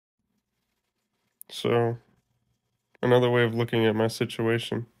So, another way of looking at my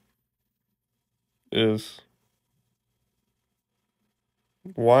situation is,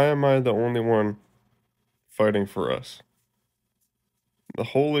 why am I the only one fighting for us? The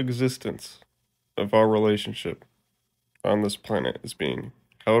whole existence of our relationship on this planet is being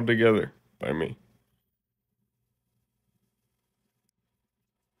held together by me.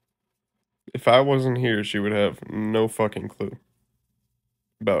 If I wasn't here, she would have no fucking clue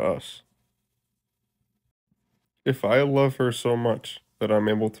about us. If I love her so much that I'm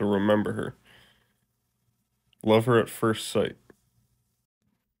able to remember her, love her at first sight,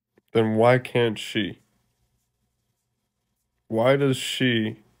 then why can't she? Why does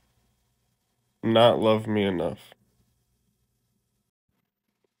she not love me enough?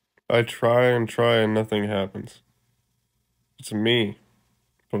 I try and nothing happens. It's me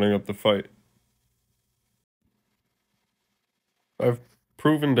putting up the fight. I've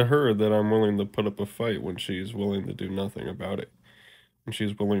proven to her that I'm willing to put up a fight when she's willing to do nothing about it, when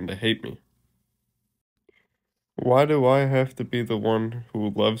she's willing to hate me. Why do I have to be the one who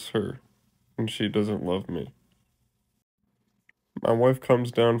loves her when she doesn't love me? My wife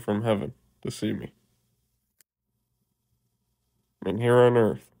comes down from heaven to see me. And here on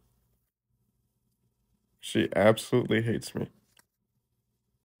earth, she absolutely hates me.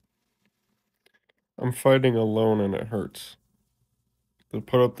 I'm fighting alone and it hurts. To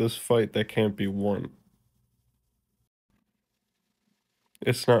put up this fight that can't be won.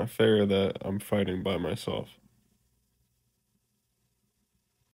 It's not fair that I'm fighting by myself.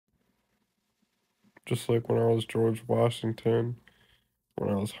 Just like when I was George Washington, when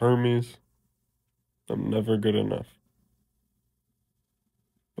I was Hermes, I'm never good enough.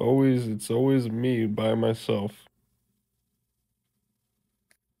 It's always me by myself.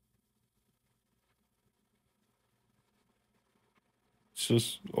 It's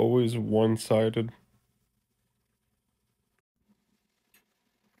just always one-sided.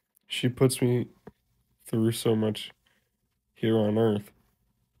 She puts me through so much here on earth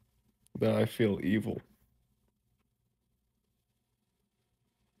that I feel evil.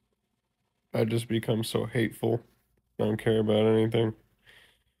 I just become so hateful. I don't care about anything.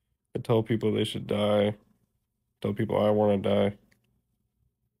 I tell people they should die. Tell people I want to die.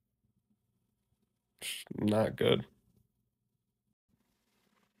 It's not good.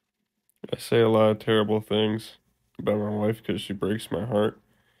 I say a lot of terrible things about my wife because she breaks my heart.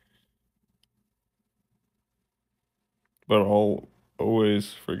 But I'll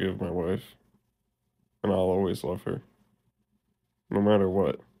always forgive my wife. And I'll always love her. No matter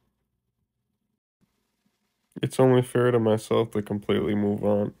what. It's only fair to myself to completely move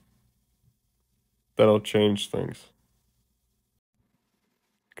on. That'll change things.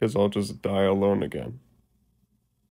 Because I'll just die alone again.